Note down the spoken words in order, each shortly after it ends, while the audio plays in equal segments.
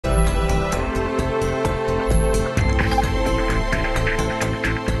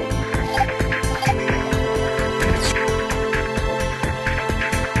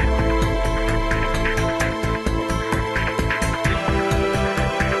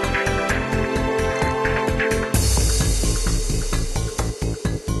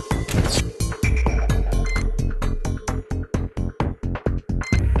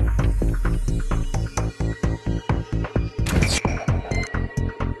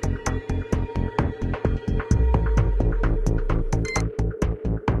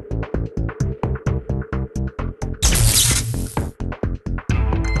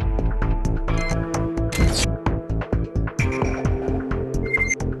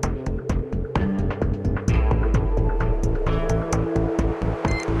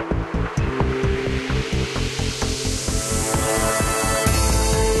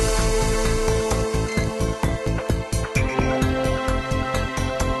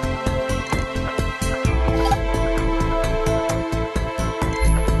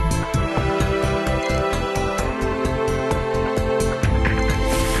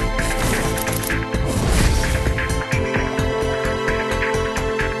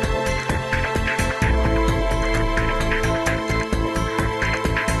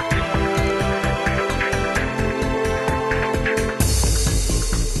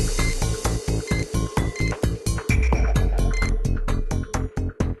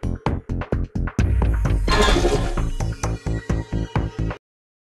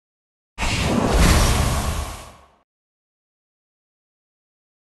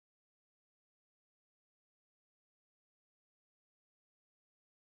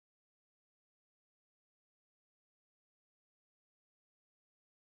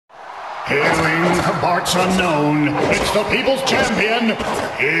Hailing from parts unknown, it's the people's champion.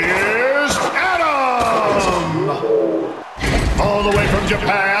 Here's Adam! All the way from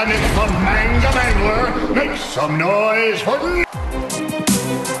Japan, it's the Manga Mangler. Make some noise for... 3,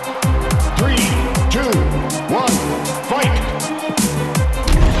 2, 1, fight!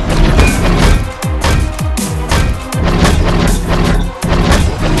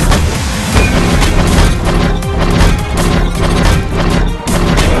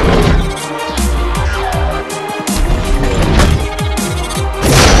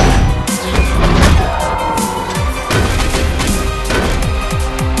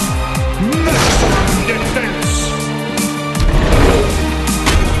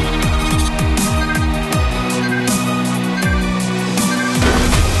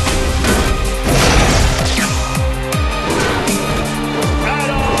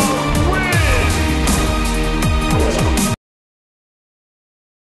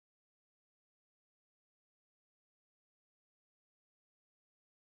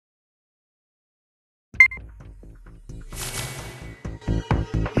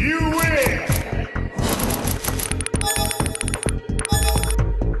 You win!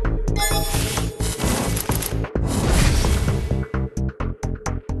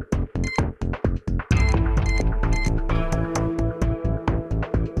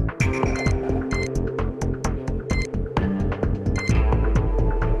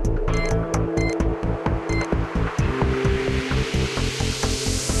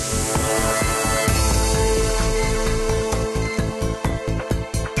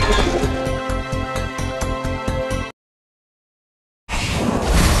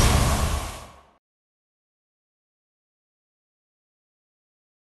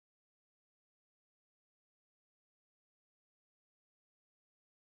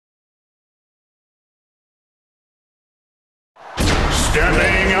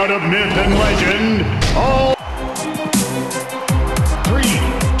 Stepping out of myth and legend, all 3,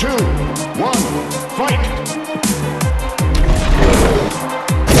 2, 1, fight!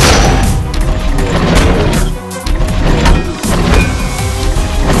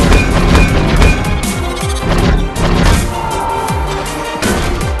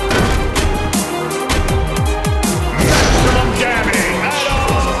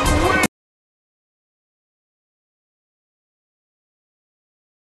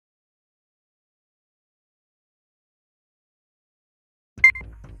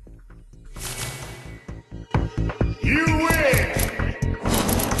 You win!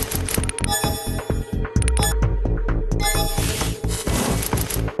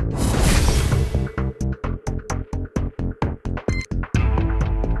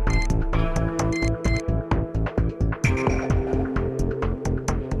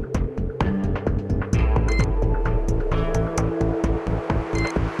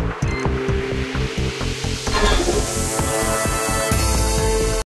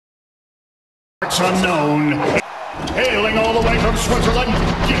 It's unknown. Hailing all the way from Switzerland,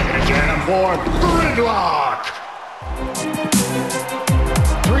 give it a jam for Gridlock!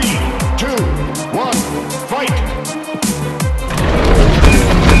 3, 2, 1, fight!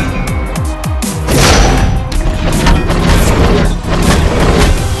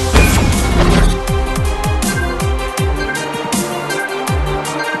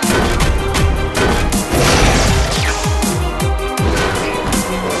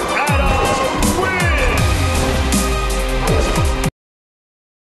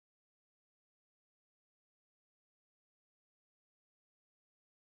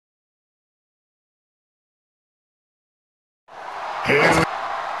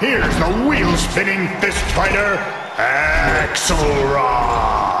 Here's the wheel-spinning fist fighter, Axelrod!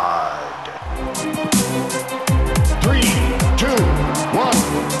 3, 2, 1,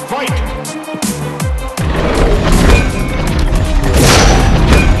 fight!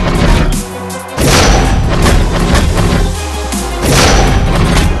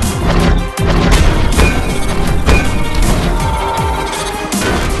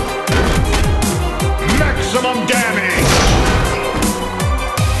 Maximum damage!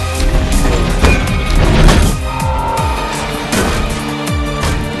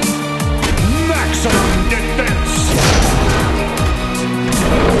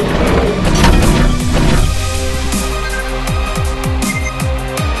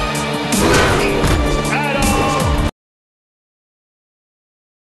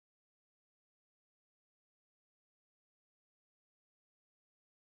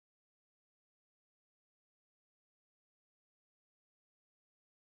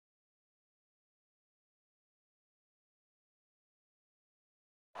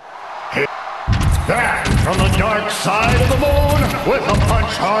 That From the dark side of the moon, with a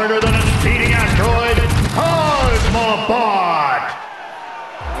punch harder than a speeding asteroid, Cosmobot!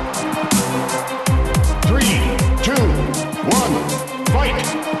 3, 2, 1, fight!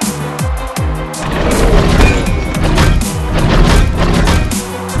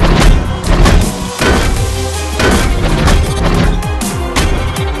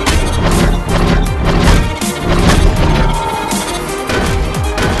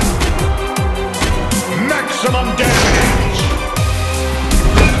 Maximum damage!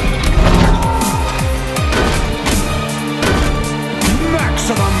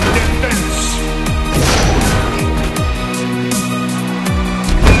 Maximum defense!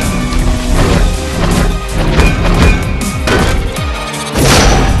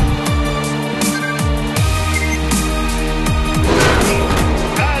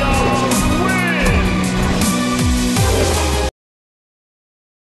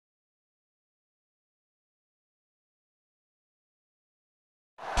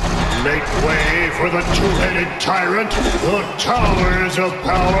 Make way for the two-headed tyrant, the Towers of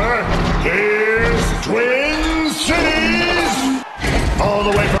Power. Here's Twin Cities! All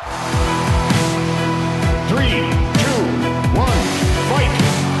the way from 3, 2, 1, fight!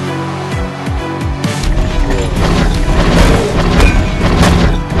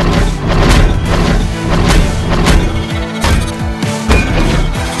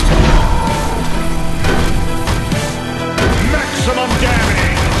 Maximum damage!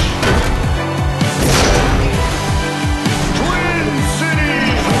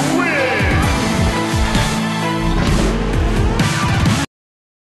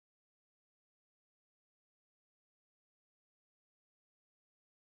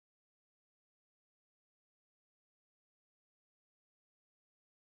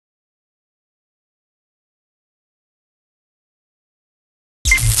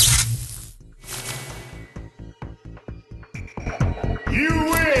 You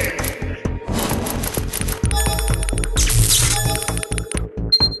win!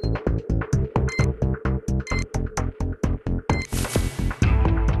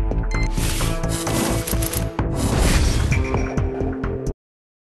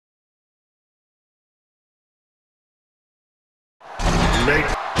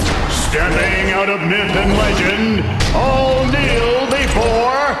 Stepping out of myth and legend, all kneel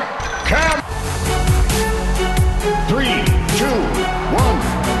before Cam. 3, 2, 1,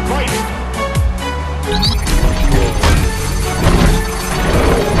 fight!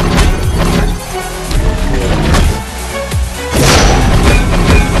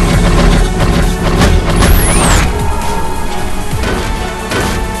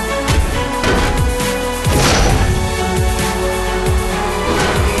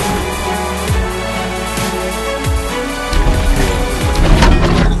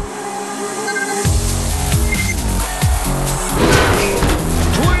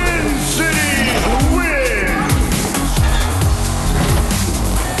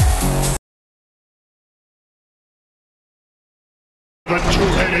 The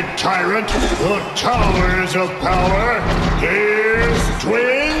two-headed tyrant, the Towers of Power. Here's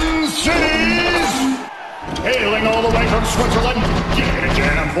Twin Cities! Hailing all the way from Switzerland, give it a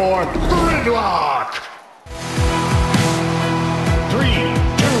jam for Gridlock!